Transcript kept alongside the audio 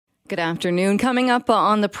Good afternoon. Coming up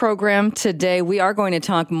on the program today, we are going to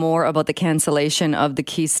talk more about the cancellation of the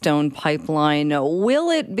Keystone Pipeline. Will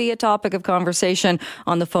it be a topic of conversation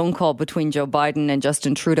on the phone call between Joe Biden and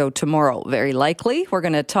Justin Trudeau tomorrow? Very likely. We're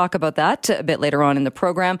going to talk about that a bit later on in the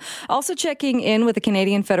program. Also checking in with the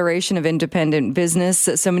Canadian Federation of Independent Business.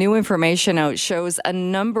 Some new information out shows a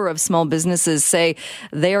number of small businesses say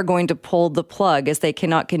they are going to pull the plug as they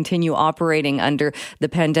cannot continue operating under the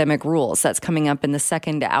pandemic rules. That's coming up in the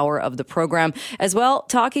second hour of the program. As well,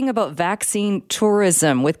 talking about vaccine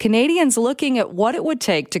tourism, with Canadians looking at what it would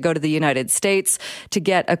take to go to the United States to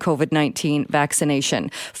get a COVID-19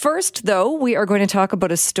 vaccination. First, though, we are going to talk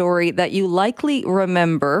about a story that you likely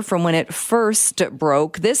remember from when it first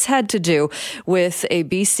broke. This had to do with a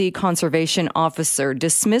BC conservation officer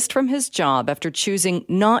dismissed from his job after choosing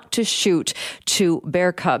not to shoot two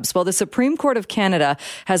bear cubs. Well, the Supreme Court of Canada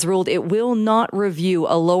has ruled it will not review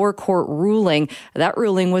a lower court ruling. That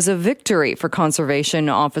ruling was a victory for Conservation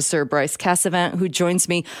Officer Bryce Cassavant, who joins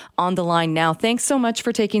me on the line now. Thanks so much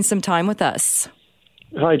for taking some time with us.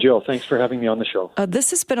 Hi, Jill. Thanks for having me on the show. This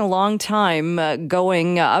has been a long time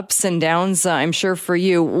going ups and downs, I'm sure, for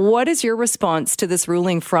you. What is your response to this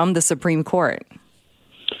ruling from the Supreme Court?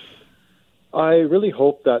 I really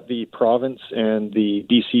hope that the province and the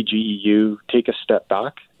BCGEU take a step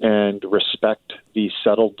back and respect the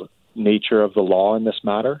settled nature of the law in this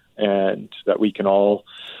matter, and that we can all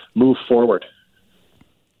move forward.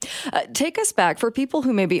 Take us back for people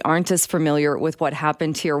who maybe aren't as familiar with what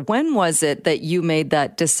happened here. When was it that you made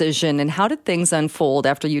that decision, and how did things unfold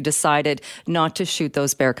after you decided not to shoot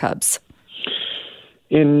those bear cubs?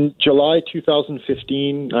 In July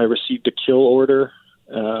 2015, I received a kill order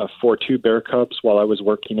for two bear cubs while I was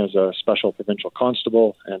working as a special provincial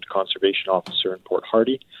constable and conservation officer in Port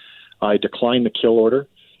Hardy. I declined the kill order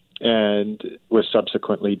and was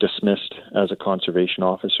subsequently dismissed as a conservation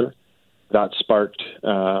officer. That sparked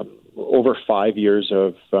over 5 years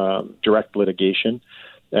of direct litigation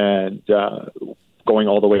and going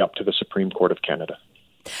all the way up to the Supreme Court of Canada.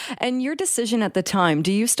 And your decision at the time,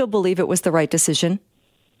 do you still believe it was the right decision?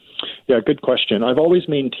 Yeah, good question. I've always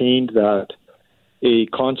maintained that a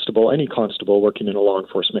constable, any constable working in a law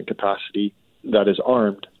enforcement capacity that is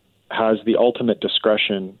armed, has the ultimate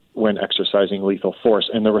discretion when exercising lethal force,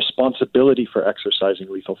 and the responsibility for exercising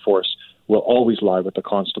lethal force will always lie with the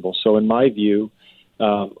constable. So in my view,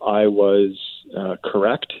 I was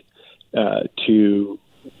correct to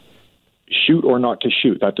shoot or not to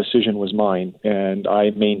shoot. That decision was mine, and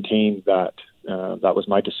I maintained that that was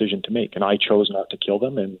my decision to make, and I chose not to kill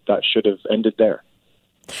them, and that should have ended there.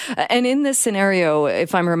 And in this scenario,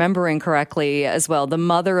 if I'm remembering correctly as well, the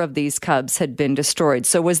mother of these cubs had been destroyed.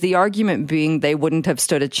 So was the argument being they wouldn't have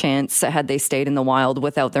stood a chance had they stayed in the wild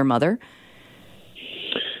without their mother?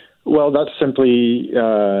 Well, that simply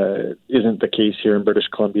isn't the case here in British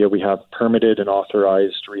Columbia. We have permitted and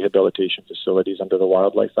authorized rehabilitation facilities under the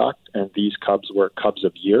Wildlife Act, and these cubs were cubs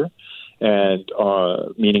of year, and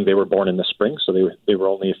meaning they were born in the spring, so they were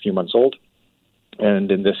only a few months old.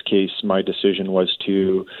 And in this case, my decision was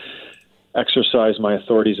to exercise my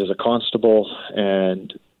authorities as a constable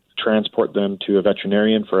and transport them to a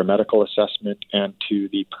veterinarian for a medical assessment and to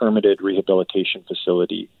the permitted rehabilitation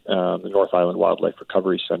facility, the North Island Wildlife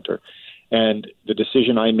Recovery Center. And the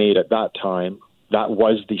decision I made at that time, that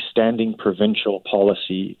was the standing provincial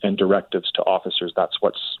policy and directives to officers. That's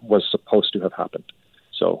what was supposed to have happened.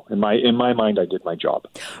 So in my mind, I did my job.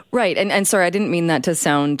 Right. And sorry, I didn't mean that to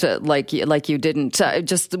sound like you didn't.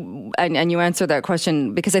 And you answered that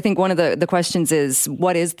question because I think one of the questions is,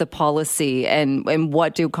 what is the policy and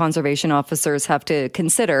what do conservation officers have to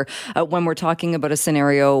consider when we're talking about a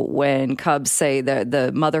scenario when cubs say that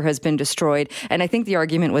the mother has been destroyed? And I think the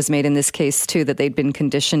argument was made in this case, too, that they'd been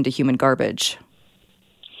conditioned to human garbage.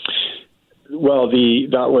 Well,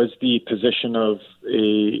 that was the position of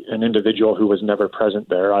an individual who was never present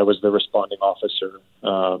there. I was the responding officer,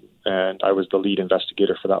 and I was the lead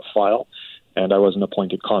investigator for that file, and I was an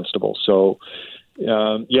appointed constable. So,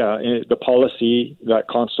 the policy that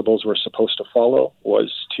constables were supposed to follow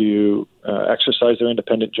was to exercise their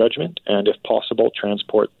independent judgment and, if possible,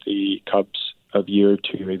 transport the cubs of year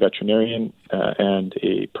to a veterinarian and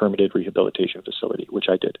a permitted rehabilitation facility, which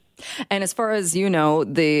I did. And as far as you know,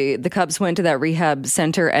 the cubs went to that rehab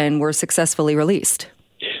center and were successfully released.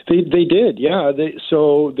 They did, yeah.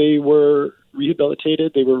 So they were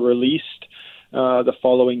rehabilitated. They were released the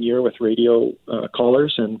following year with radio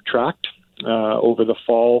collars and tracked over the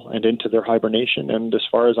fall and into their hibernation. And as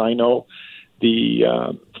far as I know,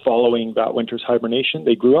 following that winter's hibernation,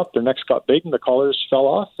 they grew up, their necks got big, and the collars fell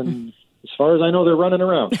off, and as far as I know, they're running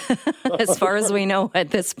around. As far as we know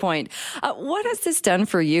at this point. What has this done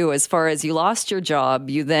for you as far as you lost your job?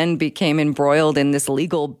 You then became embroiled in this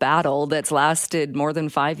legal battle that's lasted more than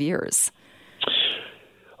 5 years.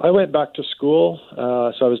 I went back to school.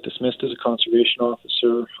 So I was dismissed as a conservation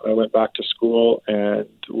officer. I went back to school and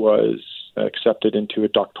was accepted into a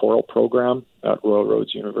doctoral program at Royal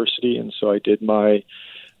Roads University. And so I did my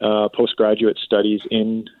postgraduate studies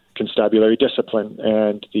in constabulary discipline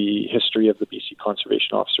and the history of the BC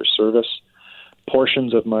Conservation Officer Service.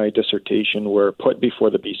 Portions of my dissertation were put before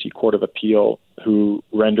the BC Court of Appeal, who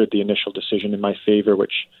rendered the initial decision in my favor,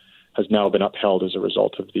 which has now been upheld as a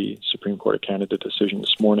result of the Supreme Court of Canada decision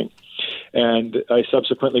this morning. And I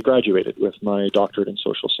subsequently graduated with my doctorate in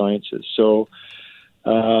social sciences. So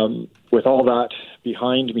with all that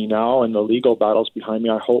behind me now and the legal battles behind me,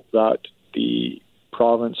 I hope that the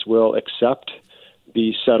province will accept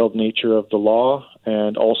the settled nature of the law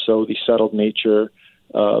and also the settled nature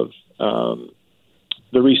of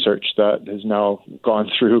the research that has now gone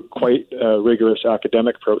through quite a rigorous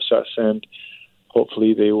academic process, and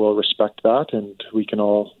hopefully they will respect that and we can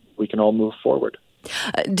all move forward.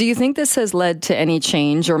 Do you think this has led to any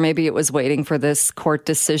change, or maybe it was waiting for this court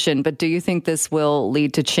decision, but do you think this will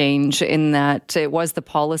lead to change in that it was the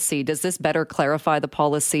policy? Does this better clarify the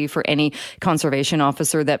policy for any conservation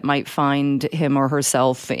officer that might find him or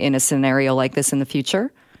herself in a scenario like this in the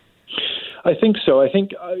future? I think so. I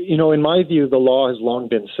think, in my view, the law has long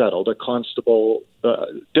been settled. A constable,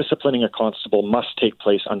 disciplining a constable must take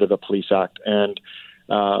place under the Police Act, and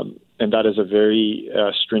that is a very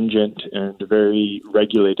stringent and very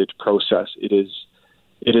regulated process. It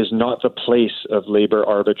is not the place of labor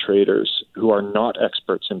arbitrators who are not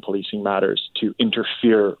experts in policing matters to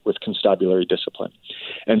interfere with constabulary discipline.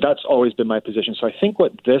 And that's always been my position. So I think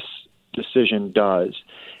what this decision does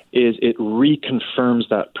is it reconfirms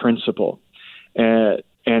that principle,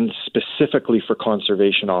 and specifically for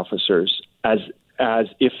conservation officers as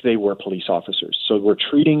if they were police officers. So we're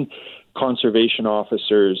treating conservation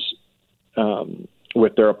officers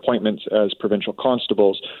with their appointments as provincial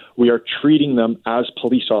constables. We are treating them as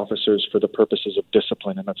police officers for the purposes of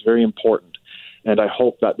discipline, and that's very important. And I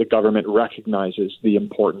hope that the government recognizes the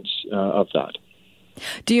importance of that.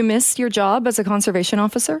 Do you miss your job as a conservation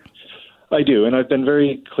officer? I do, and I've been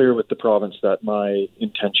very clear with the province that my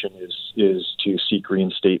intention is to seek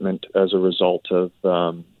reinstatement as a result of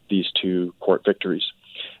these two court victories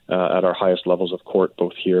at our highest levels of court,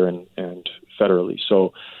 both here and federally.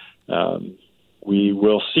 So we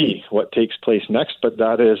will see what takes place next, but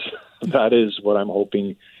that is what I'm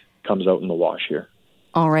hoping comes out in the wash here.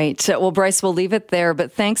 All right. Well, Bryce, we'll leave it there.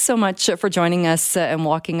 But thanks so much for joining us and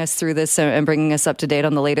walking us through this and bringing us up to date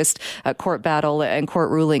on the latest court battle and court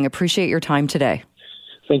ruling. Appreciate your time today.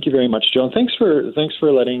 Thank you very much, Joan. Thanks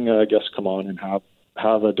for letting guests come on and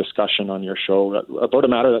have a discussion on your show about a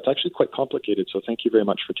matter that's actually quite complicated. So thank you very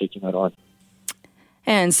much for taking that on.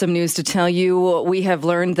 And some news to tell you. We have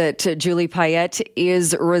learned that Julie Payette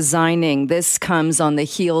is resigning. This comes on the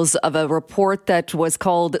heels of a report that was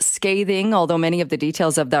called scathing, although many of the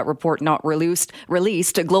details of that report not released.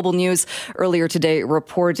 Global News earlier today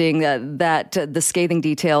reporting that the scathing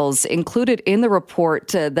details included in the report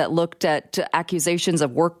that looked at accusations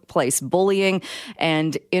of workplace bullying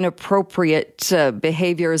and inappropriate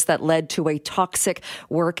behaviors that led to a toxic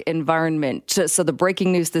work environment. So the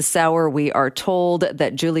breaking news this hour, we are told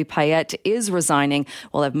that Julie Payette is resigning.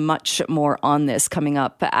 We'll have much more on this coming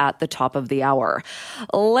up at the top of the hour.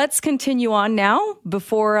 Let's continue on now.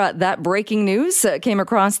 Before that breaking news came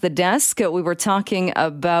across the desk, we were talking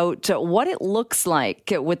about what it looks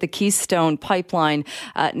like with the Keystone Pipeline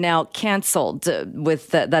now canceled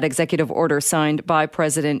with that executive order signed by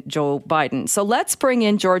President Joe Biden. So let's bring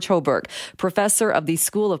in George Hoburg, professor of the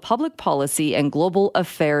School of Public Policy and Global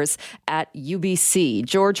Affairs at UBC.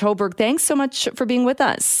 George Hoburg, thanks so much for being with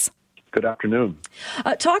us. Good afternoon.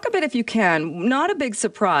 Talk a bit, if you can. Not a big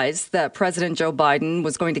surprise that President Joe Biden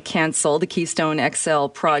was going to cancel the Keystone XL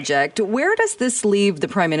project. Where does this leave the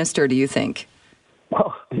Prime Minister, do you think?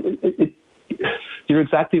 Well, you're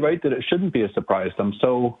exactly right that it shouldn't be a surprise. To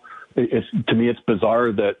me, it's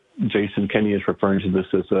bizarre that Jason Kenney is referring to this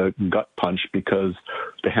as a gut punch because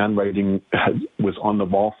the handwriting was on the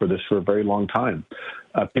wall for this for a very long time.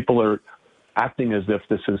 People are acting as if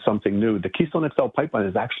this is something new. The Keystone XL pipeline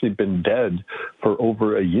has actually been dead for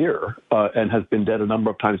over a year and has been dead a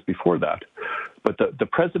number of times before that. But the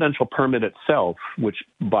presidential permit itself, which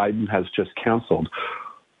Biden has just canceled,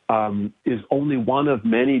 is only one of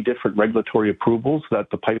many different regulatory approvals that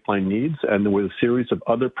the pipeline needs. And there was a series of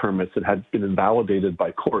other permits that had been invalidated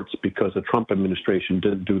by courts because the Trump administration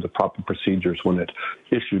didn't do the proper procedures when it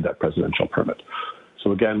issued that presidential permit.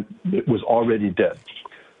 So again, it was already dead.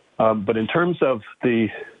 But in terms of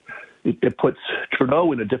it puts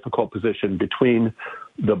Trudeau in a difficult position between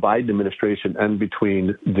the Biden administration and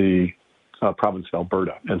between the province of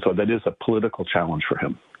Alberta. And so that is a political challenge for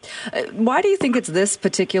him. Why do you think it's this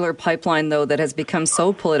particular pipeline, though, that has become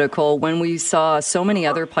so political when we saw so many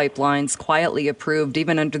other pipelines quietly approved,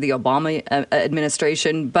 even under the Obama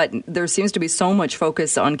administration, but there seems to be so much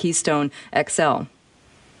focus on Keystone XL?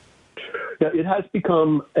 Yeah, it has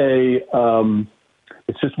become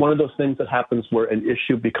it's just one of those things that happens where an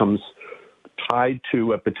issue becomes tied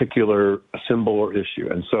to a particular symbol or issue.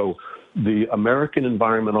 And so the American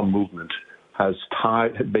environmental movement has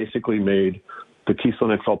basically made the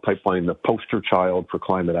Keystone XL pipeline the poster child for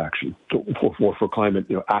climate action, for climate,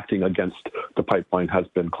 acting against the pipeline has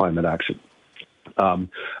been climate action.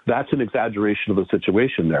 That's an exaggeration of the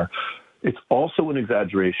situation there. It's also an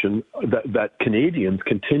exaggeration that Canadians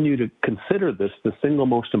continue to consider this the single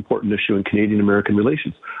most important issue in Canadian-American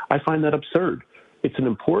relations. I find that absurd. It's an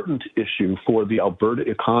important issue for the Alberta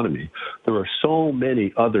economy. There are so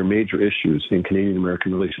many other major issues in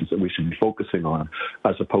Canadian-American relations that we should be focusing on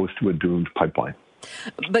as opposed to a doomed pipeline.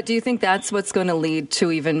 But do you think that's what's going to lead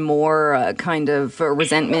to even more kind of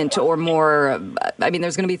resentment or more? I mean,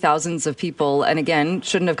 there's going to be thousands of people, and again,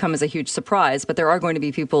 shouldn't have come as a huge surprise, but there are going to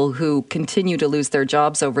be people who continue to lose their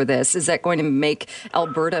jobs over this. Is that going to make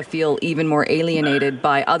Alberta feel even more alienated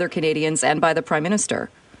by other Canadians and by the Prime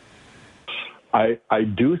Minister? I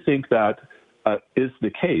do think that is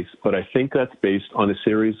the case, but I think that's based on a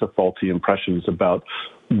series of faulty impressions about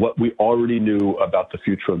what we already knew about the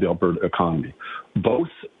future of the Alberta economy. Both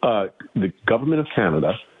the government of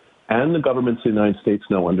Canada and the governments of the United States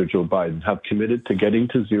now under Joe Biden have committed to getting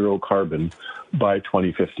to zero carbon by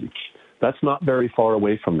 2050. That's not very far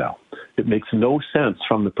away from now. It makes no sense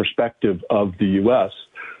from the perspective of the U.S.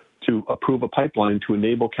 to approve a pipeline to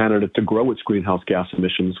enable Canada to grow its greenhouse gas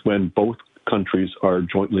emissions when both countries are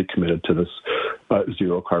jointly committed to this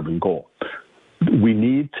zero carbon goal. We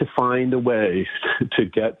need to find a way to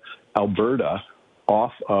get Alberta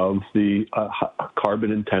off of the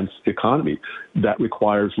carbon-intense economy. That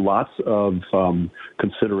requires lots of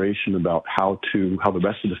consideration about how the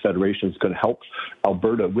rest of the Federation is going to help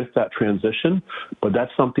Alberta with that transition. But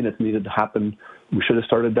that's something that's needed to happen. We should have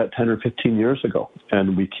started that 10 or 15 years ago.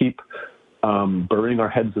 And we keep burying our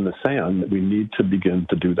heads in the sand. We need to begin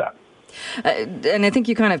to do that. And I think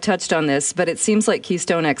you kind of touched on this, but it seems like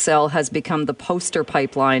Keystone XL has become the poster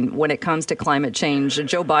pipeline when it comes to climate change.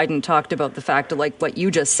 Joe Biden talked about the fact, like what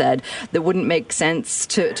you just said, that wouldn't make sense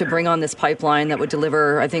to bring on this pipeline that would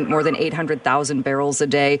deliver, I think, more than 800,000 barrels a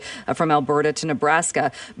day from Alberta to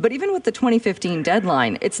Nebraska. But even with the 2015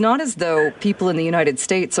 deadline, it's not as though people in the United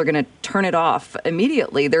States are going to turn it off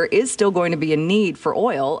immediately. There is still going to be a need for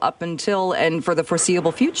oil up until and for the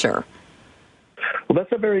foreseeable future. Well,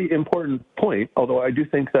 that's a very important point, although I do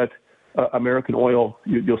think that American oil,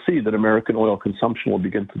 you'll see that American oil consumption will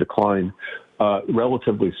begin to decline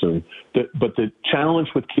relatively soon. But the challenge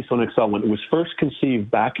with Keystone XL, when it was first conceived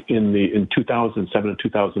back in 2007 and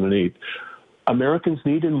 2008, Americans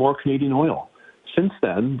needed more Canadian oil. Since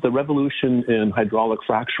then, the revolution in hydraulic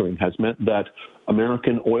fracturing has meant that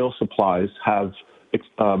American oil supplies have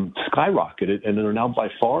skyrocketed and are now by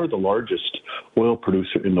far the largest oil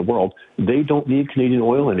producer in the world. They don't need Canadian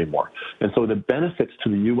oil anymore. And so the benefits to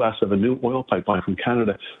the U.S. of a new oil pipeline from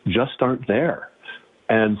Canada just aren't there.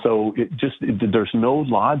 And so there's no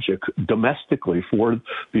logic domestically for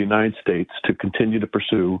the United States to continue to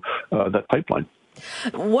pursue that pipeline.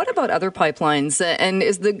 What about other pipelines? And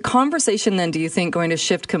is the conversation then, do you think, going to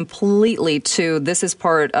shift completely to this is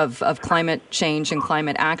part of climate change and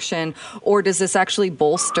climate action? Or does this actually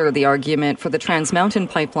bolster the argument for the Trans Mountain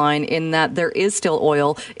pipeline in that there is still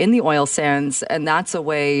oil in the oil sands, and that's a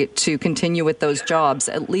way to continue with those jobs,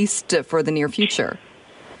 at least for the near future?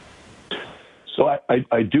 So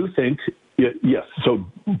I do think, yes, so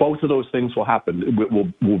both of those things will happen.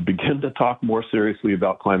 We'll begin to talk more seriously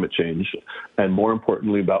about climate change and, more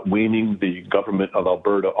importantly, about weaning the government of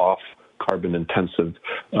Alberta off carbon-intensive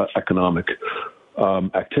economic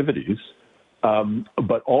activities.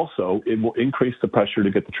 But also, it will increase the pressure to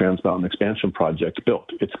get the Trans Mountain Expansion Project built.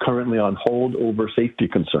 It's currently on hold over safety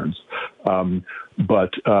concerns.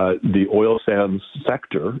 But the oil sands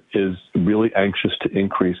sector is really anxious to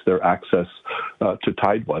increase their access to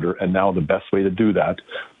tidewater, and now the best way to do that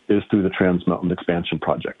is through the Trans Mountain Expansion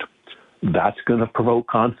Project. that's going to provoke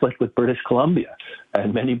conflict with British Columbia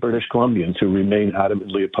and many British Columbians who remain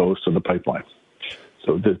adamantly opposed to the pipeline.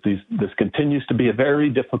 So this continues to be a very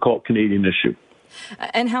difficult Canadian issue.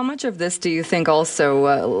 And how much of this do you think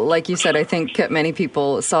also, like you said, I think many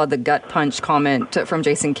people saw the gut punch comment from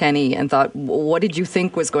Jason Kenney and thought, what did you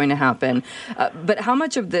think was going to happen? But how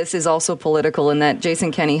much of this is also political in that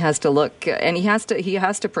Jason Kenney has to look and he has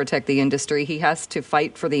to protect the industry. He has to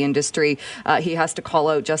fight for the industry. He has to call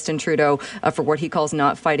out Justin Trudeau for what he calls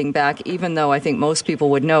not fighting back, even though I think most people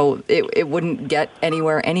would know it wouldn't get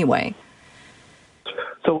anywhere anyway.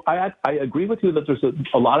 So I agree with you that there's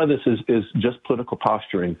a lot of this is just political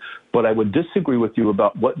posturing, but I would disagree with you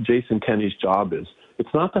about what Jason Kenney's job is.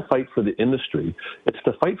 It's not to fight for the industry. It's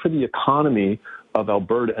to fight for the economy of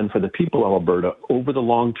Alberta and for the people of Alberta over the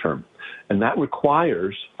long term. And that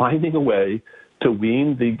requires finding a way to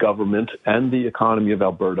wean the government and the economy of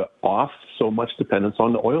Alberta off so much dependence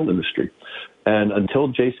on the oil industry. And until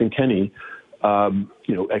Jason Kenney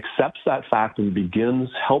accepts that fact and begins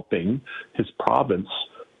helping his province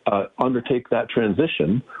undertake that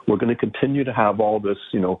transition, we're going to continue to have all this,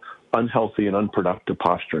 unhealthy and unproductive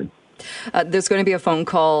posturing. There's going to be a phone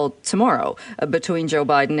call tomorrow between Joe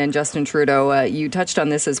Biden and Justin Trudeau. You touched on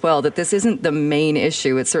this as well, that this isn't the main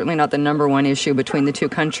issue. It's certainly not the number one issue between the two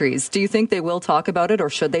countries. Do you think they will talk about it, or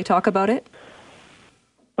should they talk about it?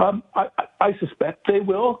 I suspect they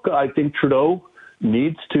will. I think Trudeau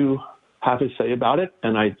needs to have his say about it,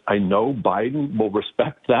 and I know Biden will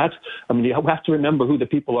respect that. I mean, you have to remember who the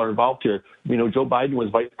people are involved here. Joe Biden was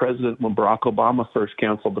vice president when Barack Obama first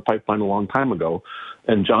canceled the pipeline a long time ago,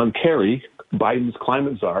 and John Kerry, Biden's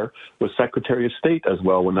climate czar, was Secretary of State as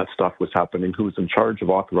well when that stuff was happening, who was in charge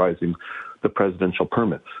of authorizing the presidential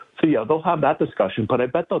permit. So, yeah, they'll have that discussion, but I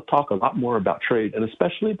bet they'll talk a lot more about trade and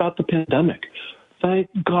especially about the pandemic. Thank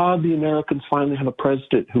God the Americans finally have a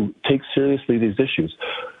president who takes seriously these issues.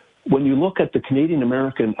 When you look at the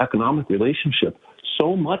Canadian-American economic relationship,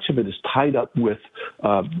 so much of it is tied up with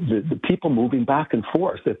the people moving back and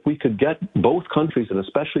forth. If we could get both countries, and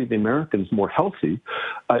especially the Americans, more healthy,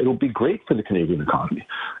 it will be great for the Canadian economy.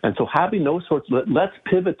 And so having those let's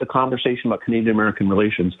pivot the conversation about Canadian-American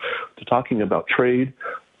relations to talking about trade,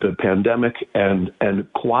 the pandemic, and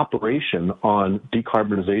cooperation on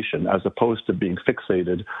decarbonization, as opposed to being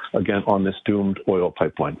fixated, again, on this doomed oil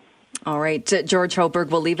pipeline. All right, George Hoberg,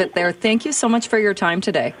 we'll leave it there. Thank you so much for your time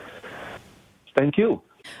today. Thank you.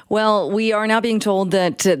 Well, we are now being told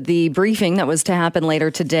that the briefing that was to happen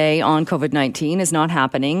later today on COVID-19 is not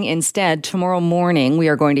happening. Instead, tomorrow morning, we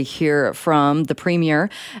are going to hear from the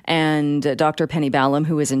Premier and Dr. Penny Ballum,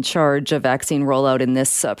 who is in charge of vaccine rollout in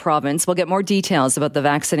this province. We'll get more details about the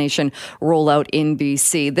vaccination rollout in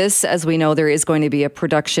BC. This, as we know, there is going to be a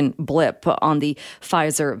production blip on the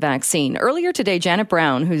Pfizer vaccine. Earlier today, Janet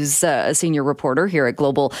Brown, who's a senior reporter here at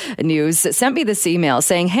Global News, sent me this email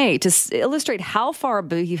saying, hey, to illustrate how far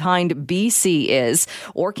behind BC is,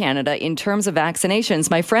 or Canada, in terms of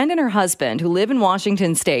vaccinations, my friend and her husband, who live in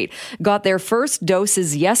Washington State, got their first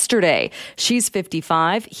doses yesterday. She's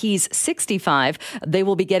 55, he's 65. They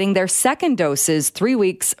will be getting their second doses 3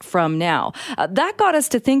 weeks from now. That got us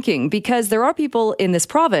to thinking, because there are people in this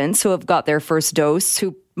province who have got their first dose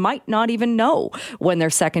who might not even know when their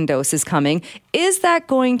second dose is coming. Is that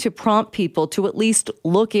going to prompt people to at least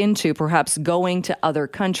look into perhaps going to other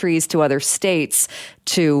countries, to other states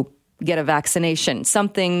to get a vaccination,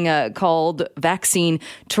 something called vaccine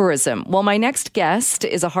tourism? Well, my next guest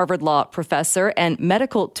is a Harvard Law professor and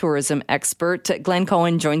medical tourism expert. Glenn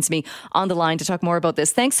Cohen joins me on the line to talk more about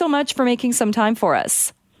this. Thanks so much for making some time for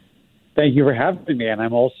us. Thank you for having me. And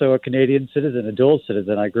I'm also a Canadian citizen, a dual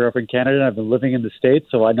citizen. I grew up in Canada and I've been living in the States.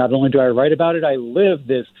 So not only do I write about it, I live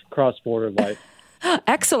this cross-border life.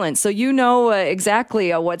 Excellent. So you know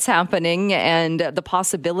exactly what's happening and the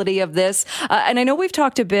possibility of this. And I know we've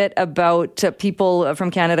talked a bit about people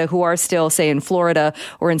from Canada who are still, say, in Florida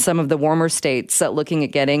or in some of the warmer states looking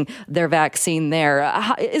at getting their vaccine there.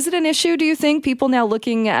 Is it an issue, do you think, people now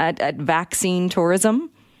looking at vaccine tourism?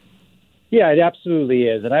 Yeah, it absolutely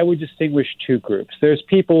is. And I would distinguish two groups. There's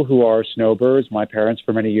people who are snowbirds. My parents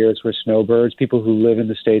for many years were snowbirds, people who live in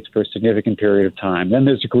the States for a significant period of time. Then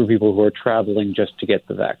there's a group of people who are traveling just to get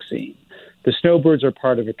the vaccine. The snowbirds are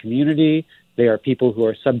part of a community. They are people who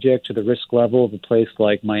are subject to the risk level of a place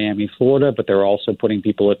like Miami, Florida, but they're also putting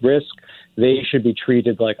people at risk. They should be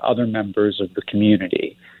treated like other members of the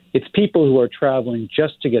community. It's people who are traveling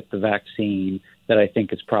just to get the vaccine that I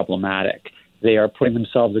think is problematic. They are putting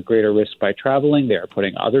themselves at greater risk by traveling. They are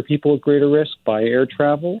putting other people at greater risk by air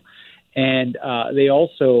travel. And they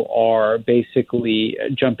also are basically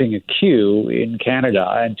jumping a queue in Canada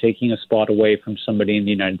and taking a spot away from somebody in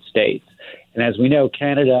the United States. And as we know,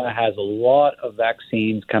 Canada has a lot of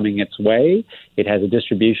vaccines coming its way. It has a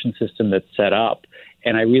distribution system that's set up.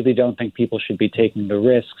 And I really don't think people should be taking the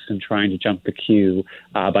risks and trying to jump the queue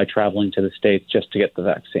by traveling to the States just to get the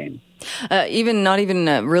vaccine. Not even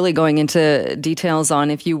really going into details on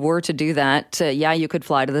if you were to do that, you could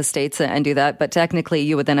fly to the States and do that, but technically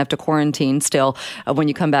you would then have to quarantine still when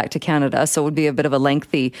you come back to Canada, so it would be a bit of a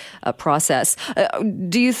lengthy process.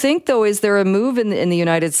 Do you think, though, is there a move in the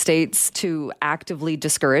United States to actively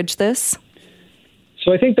discourage this?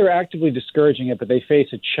 So I think they're actively discouraging it, but they face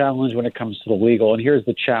a challenge when it comes to the legal. And here's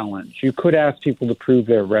the challenge. You could ask people to prove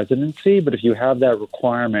their residency, but if you have that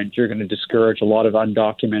requirement, you're going to discourage a lot of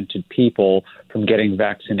undocumented people from getting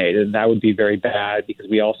vaccinated. And that would be very bad because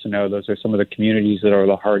we also know those are some of the communities that are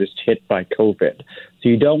the hardest hit by COVID. So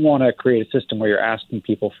you don't want to create a system where you're asking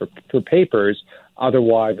people for papers.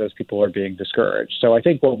 Otherwise, those people are being discouraged. So I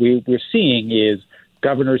think what we're seeing is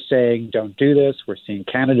governors saying, don't do this. We're seeing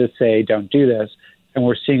Canada say, don't do this. And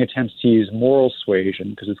we're seeing attempts to use moral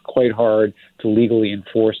suasion because it's quite hard to legally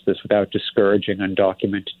enforce this without discouraging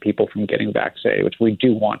undocumented people from getting vaccinated, which we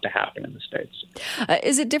do want to happen in the States.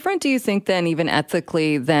 Is it different, do you think, then, even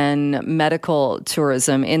ethically, than medical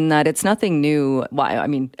tourism in that it's nothing new? Well, I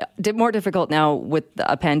mean, more difficult now with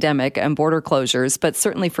a pandemic and border closures, but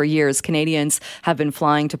certainly for years, Canadians have been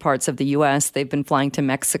flying to parts of the U.S. They've been flying to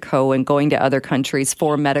Mexico and going to other countries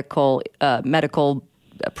for medical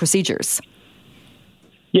procedures.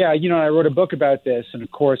 Yeah, I wrote a book about this, and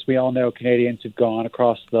of course, we all know Canadians have gone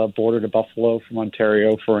across the border to Buffalo from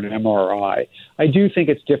Ontario for an MRI. I do think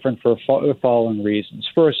it's different for the following reasons.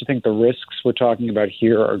 First, I think the risks we're talking about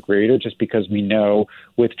here are greater just because we know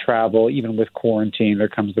with travel, even with quarantine, there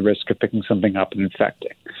comes the risk of picking something up and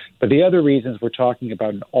infecting. But the other reasons, we're talking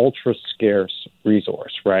about an ultra-scarce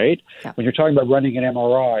resource, right? Yeah. When you're talking about running an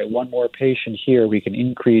MRI, one more patient here, we can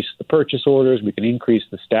increase the purchase orders, we can increase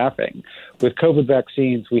the staffing. With COVID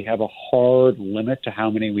vaccines, we have a hard limit to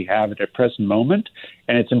how many we have at the present moment.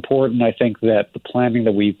 And it's important, I think, that the planning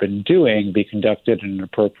that we've been doing be conducted in an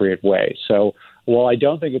appropriate way. So while I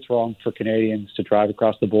don't think it's wrong for Canadians to drive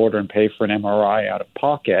across the border and pay for an MRI out of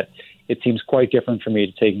pocket, it seems quite different for me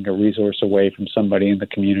to taking a resource away from somebody in the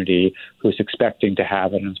community who's expecting to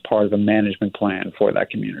have it as part of a management plan for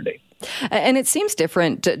that community. And it seems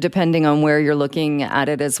different depending on where you're looking at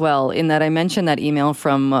it as well, in that I mentioned that email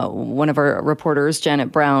from one of our reporters,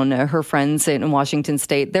 Janet Brown, her friends in Washington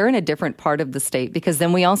State. They're in a different part of the state because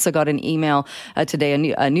then we also got an email today,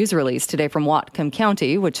 a news release today from Whatcom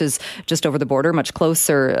County, which is just over the border, much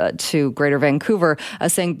closer to Greater Vancouver,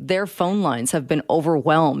 saying their phone lines have been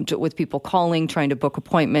overwhelmed with people calling, trying to book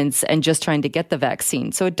appointments and just trying to get the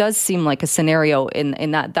vaccine. So it does seem like a scenario in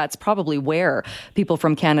that's probably where people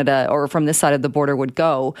from Canada or from this side of the border would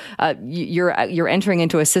go. You're entering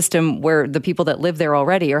into a system where the people that live there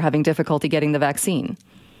already are having difficulty getting the vaccine.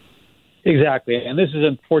 Exactly. And this is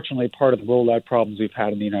unfortunately part of the rollout problems we've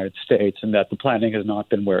had in the United States, and that the planning has not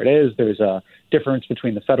been where it is. There's a difference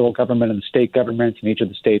between the federal government and the state government, and each of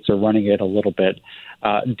the states are running it a little bit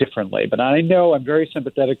differently. But I know I'm very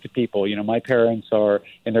sympathetic to people. My parents are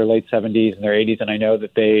in their late 70s and their 80s, and I know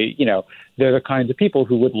that they're the kinds of people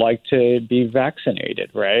who would like to be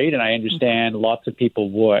vaccinated, right? And I understand lots of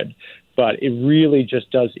people would. But it really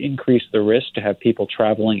just does increase the risk to have people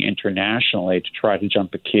traveling internationally to try to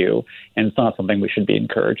jump a queue. And it's not something we should be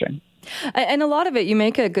encouraging. And a lot of it, you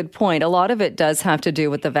make a good point, a lot of it does have to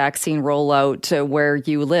do with the vaccine rollout where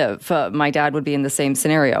you live. My dad would be in the same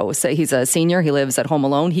scenario. So he's a senior. He lives at home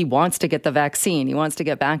alone. He wants to get the vaccine. He wants to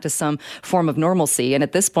get back to some form of normalcy. And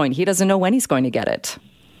at this point, he doesn't know when he's going to get it.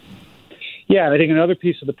 Yeah, and I think another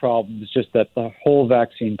piece of the problem is just that the whole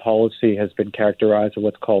vaccine policy has been characterized as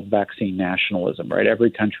what's called vaccine nationalism, right?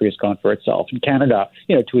 Every country has gone for itself. And Canada,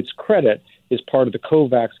 to its credit, is part of the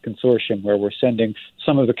COVAX consortium where we're sending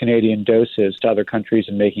some of the Canadian doses to other countries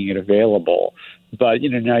and making it available. But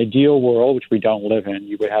in an ideal world, which we don't live in,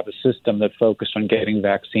 you would have a system that focused on getting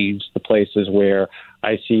vaccines to the places where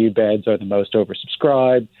ICU beds are the most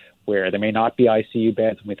oversubscribed, where there may not be ICU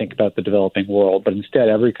beds when we think about the developing world, but instead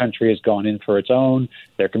every country has gone in for its own.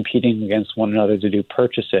 They're competing against one another to do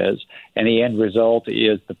purchases, and the end result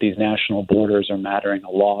is that these national borders are mattering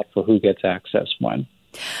a lot for who gets access when.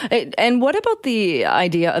 And what about the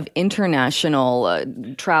idea of international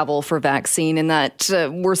travel for vaccine, in that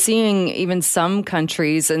we're seeing even some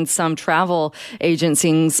countries and some travel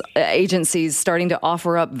agencies starting to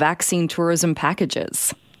offer up vaccine tourism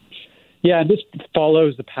packages? Yeah, and this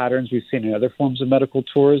follows the patterns we've seen in other forms of medical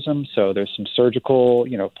tourism. So there's some surgical,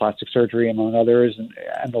 plastic surgery, among others,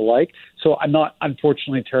 and the like. So I'm not,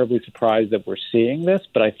 unfortunately, terribly surprised that we're seeing this,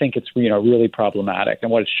 but I think it's, really problematic.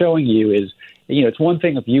 And what it's showing you is, it's one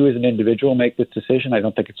thing if you as an individual make this decision. I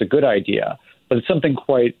don't think it's a good idea. But it's something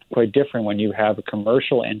quite different when you have a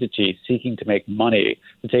commercial entity seeking to make money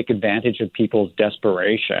to take advantage of people's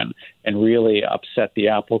desperation and really upset the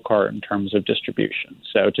apple cart in terms of distribution.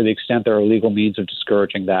 So to the extent there are legal means of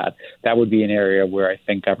discouraging that, that would be an area where I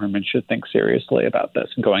think government should think seriously about this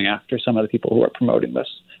and going after some of the people who are promoting this.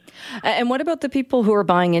 And what about the people who are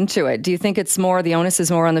buying into it? Do you think it's more, the onus is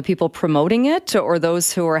more on the people promoting it or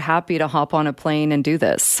those who are happy to hop on a plane and do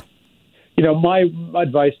this? My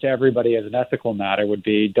advice to everybody as an ethical matter would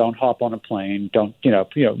be don't hop on a plane. Don't,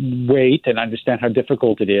 wait and understand how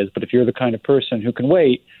difficult it is. But if you're the kind of person who can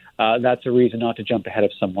wait, that's a reason not to jump ahead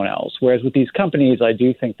of someone else. Whereas with these companies, I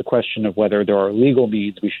do think the question of whether there are legal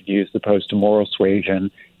means we should use as opposed to moral suasion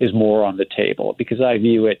is more on the table, because I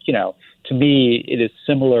view it, to me, it is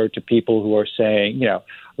similar to people who are saying,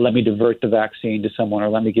 let me divert the vaccine to someone or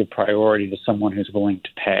let me give priority to someone who's willing to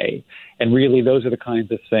pay. And really, those are the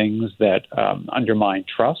kinds of things that undermine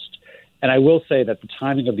trust. And I will say that the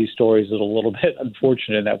timing of these stories is a little bit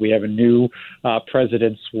unfortunate, that we have a new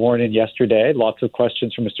president sworn in yesterday. Lots of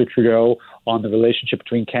questions from Mr. Trudeau on the relationship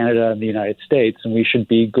between Canada and the United States. And we should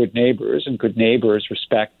be good neighbors, and good neighbors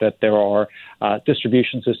respect that there are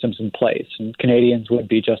distribution systems in place. And Canadians would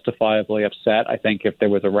be justifiably upset, I think, if there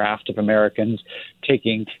was a raft of Americans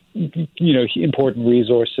taking, important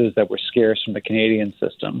resources that were scarce from the Canadian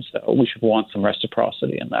system. So we should want some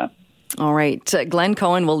reciprocity in that. All right. Glenn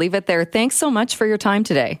Cohen, we'll leave it there. Thanks so much for your time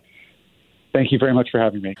today. Thank you very much for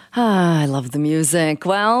having me. I love the music.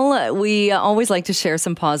 Well, we always like to share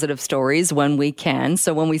some positive stories when we can.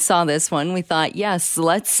 So when we saw this one, we thought, yes,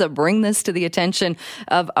 let's bring this to the attention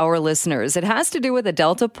of our listeners. It has to do with a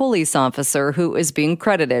Delta police officer who is being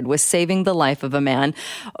credited with saving the life of a man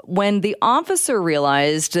when the officer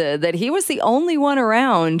realized that he was the only one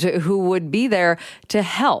around who would be there to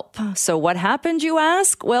help. So what happened, you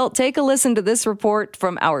ask? Well, take a listen to this report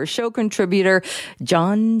from our show contributor,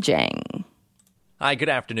 John Jang. Hi, good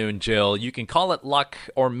afternoon, Jill. You can call it luck,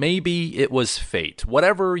 or maybe it was fate.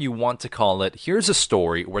 Whatever you want to call it, here's a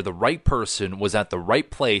story where the right person was at the right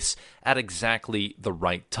place at exactly the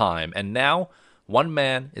right time. And now, one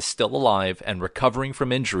man is still alive and recovering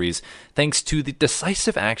from injuries thanks to the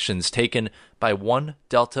decisive actions taken by one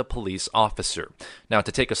Delta police officer. Now,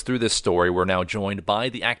 to take us through this story, we're now joined by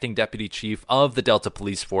the acting deputy chief of the Delta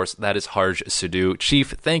Police Force, that is Harj Sidhu.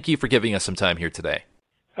 Chief, thank you for giving us some time here today.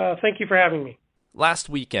 Thank you for having me. Last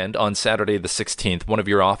weekend, on Saturday the 16th, one of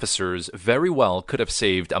your officers very well could have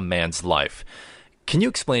saved a man's life. Can you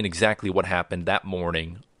explain exactly what happened that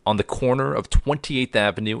morning on the corner of 28th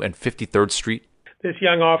Avenue and 53rd Street? This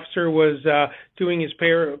young officer was doing his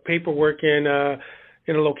paperwork in a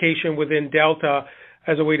location within Delta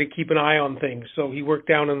as a way to keep an eye on things. So he worked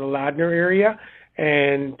down in the Ladner area,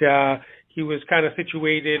 and he was kind of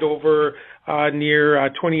situated over near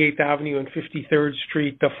 28th Avenue and 53rd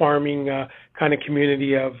Street, the farming kind of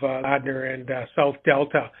community of Ladner and South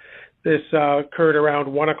Delta. This occurred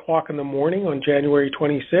around 1 o'clock in the morning on January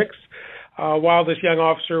 26th. While this young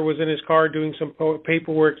officer was in his car doing some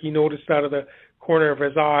paperwork, he noticed out of the corner of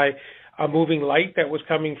his eye a moving light that was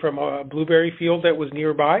coming from a blueberry field that was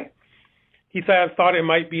nearby. He thought it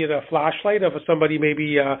might be the flashlight of somebody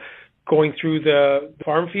maybe going through the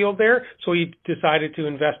farm field there, so he decided to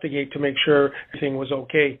investigate to make sure everything was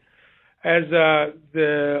okay. As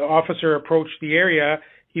the officer approached the area,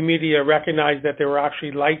 he immediately recognized that there were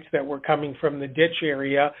actually lights that were coming from the ditch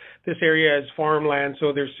area. This area is farmland,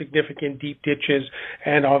 so there's significant deep ditches,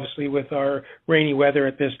 and obviously with our rainy weather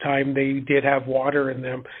at this time, they did have water in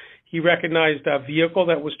them. He recognized a vehicle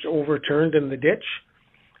that was overturned in the ditch,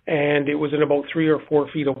 and it was in about 3 or 4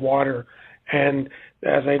 feet of water. And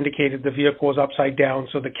as I indicated, the vehicle was upside down,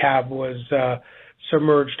 so the cab was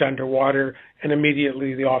submerged underwater. And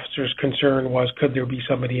immediately the officer's concern was, could there be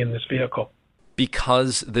somebody in this vehicle?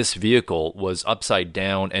 Because this vehicle was upside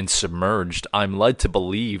down and submerged, I'm led to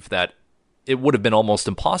believe that it would have been almost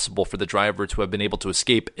impossible for the driver to have been able to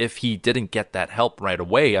escape if he didn't get that help right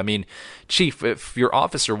away. I mean, Chief, if your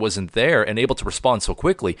officer wasn't there and able to respond so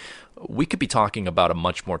quickly, we could be talking about a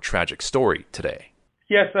much more tragic story today.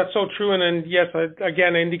 Yes, that's so true. And yes,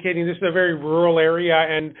 again, indicating this is a very rural area,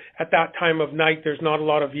 and at that time of night, there's not a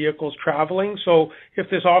lot of vehicles traveling. So if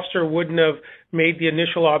this officer wouldn't have made the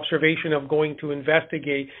initial observation of going to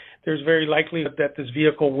investigate, there's very likely that this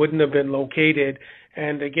vehicle wouldn't have been located.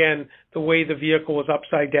 And again, the way the vehicle was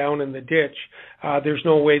upside down in the ditch, there's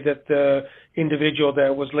no way that the individual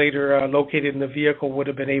that was later located in the vehicle would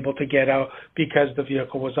have been able to get out because the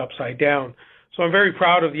vehicle was upside down. So I'm very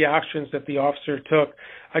proud of the actions that the officer took.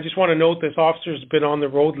 I just want to note this officer's been on the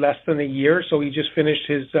road less than a year, so he just finished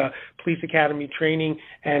his police academy training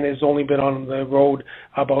and has only been on the road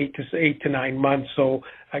about 8 to 9 months. So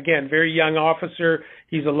again, very young officer.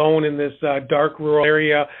 He's alone in this dark rural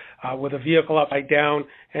area with a vehicle upside down,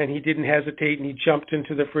 and he didn't hesitate, and he jumped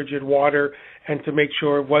into the frigid water and to make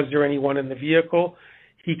sure was there anyone in the vehicle.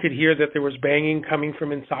 He could hear that there was banging coming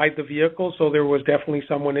from inside the vehicle, so there was definitely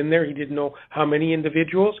someone in there. He didn't know how many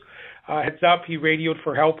individuals. Heads up, he radioed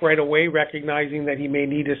for help right away, recognizing that he may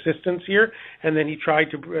need assistance here, and then he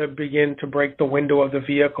tried to begin to break the window of the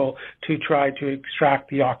vehicle to try to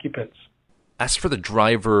extract the occupants. As for the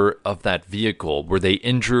driver of that vehicle, were they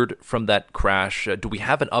injured from that crash? Do we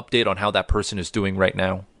have an update on how that person is doing right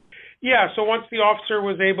now? Yeah, so once the officer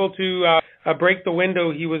was able to break the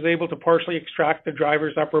window, he was able to partially extract the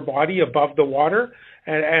driver's upper body above the water,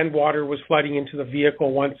 and water was flooding into the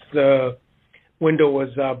vehicle once the window was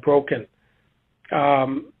broken.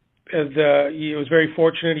 He was very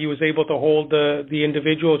fortunate. He was able to hold the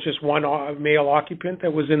individual, just one male occupant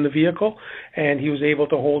that was in the vehicle, and he was able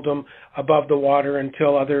to hold him above the water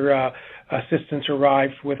until other assistance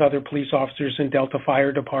arrived with other police officers in Delta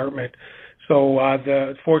Fire Department. So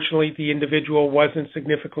fortunately, the individual wasn't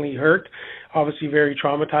significantly hurt, obviously very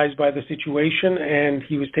traumatized by the situation, and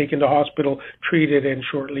he was taken to hospital, treated, and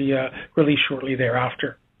released shortly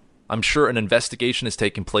thereafter. I'm sure an investigation is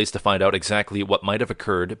taking place to find out exactly what might have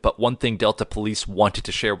occurred, but one thing Delta Police wanted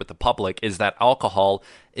to share with the public is that alcohol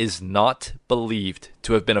is not believed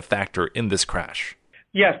to have been a factor in this crash.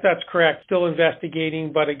 Yes, that's correct. Still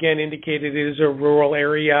investigating, but again, indicated it is a rural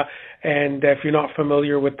area, and if you're not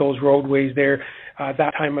familiar with those roadways there,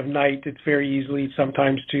 that time of night, it's very easily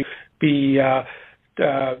sometimes to be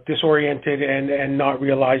disoriented and not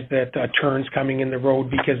realize that a turn's coming in the road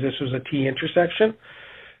because this was a T intersection.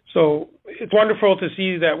 So it's wonderful to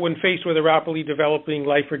see that when faced with a rapidly developing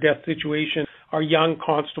life or death situation, our young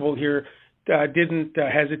constable here didn't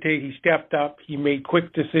hesitate. He stepped up. He made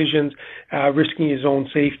quick decisions, risking his own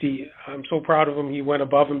safety. I'm so proud of him. He went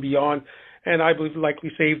above and beyond, and I believe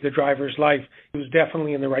likely saved the driver's life. He was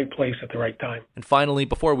definitely in the right place at the right time. And finally,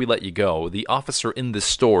 before we let you go, the officer in this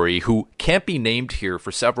story, who can't be named here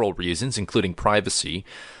for several reasons, including privacy,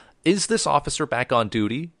 is this officer back on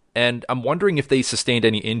duty? And I'm wondering if they sustained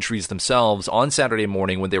any injuries themselves on Saturday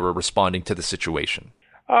morning when they were responding to the situation.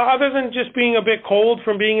 Other than just being a bit cold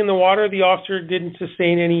from being in the water, the officer didn't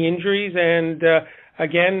sustain any injuries. And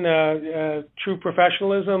again, true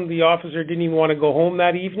professionalism, the officer didn't even want to go home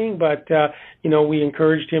that evening, but we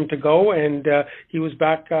encouraged him to go, and he was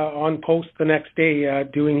back on post the next day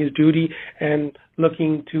doing his duty and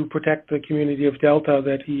looking to protect the community of Delta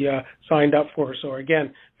that he signed up for. So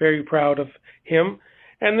again, very proud of him.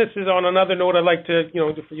 And this is on another note I'd like to,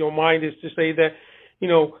 if you don't mind, is to say that,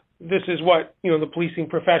 this is what, the policing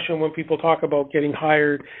profession, when people talk about getting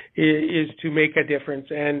hired, is to make a difference.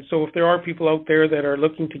 And so if there are people out there that are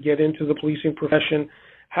looking to get into the policing profession,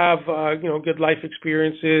 have, good life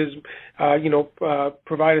experiences,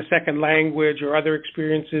 provide a second language or other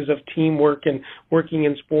experiences of teamwork and working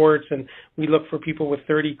in sports, and we look for people with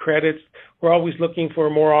 30 credits. We're always looking for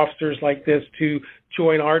more officers like this to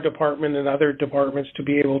join our department and other departments to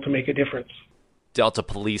be able to make a difference.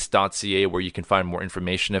 DeltaPolice.ca, where you can find more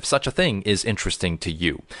information if such a thing is interesting to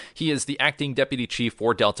you. He is the acting deputy chief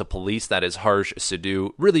for Delta Police. That is Harj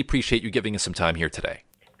Sidhu. Really appreciate you giving us some time here today.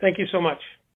 Thank you so much.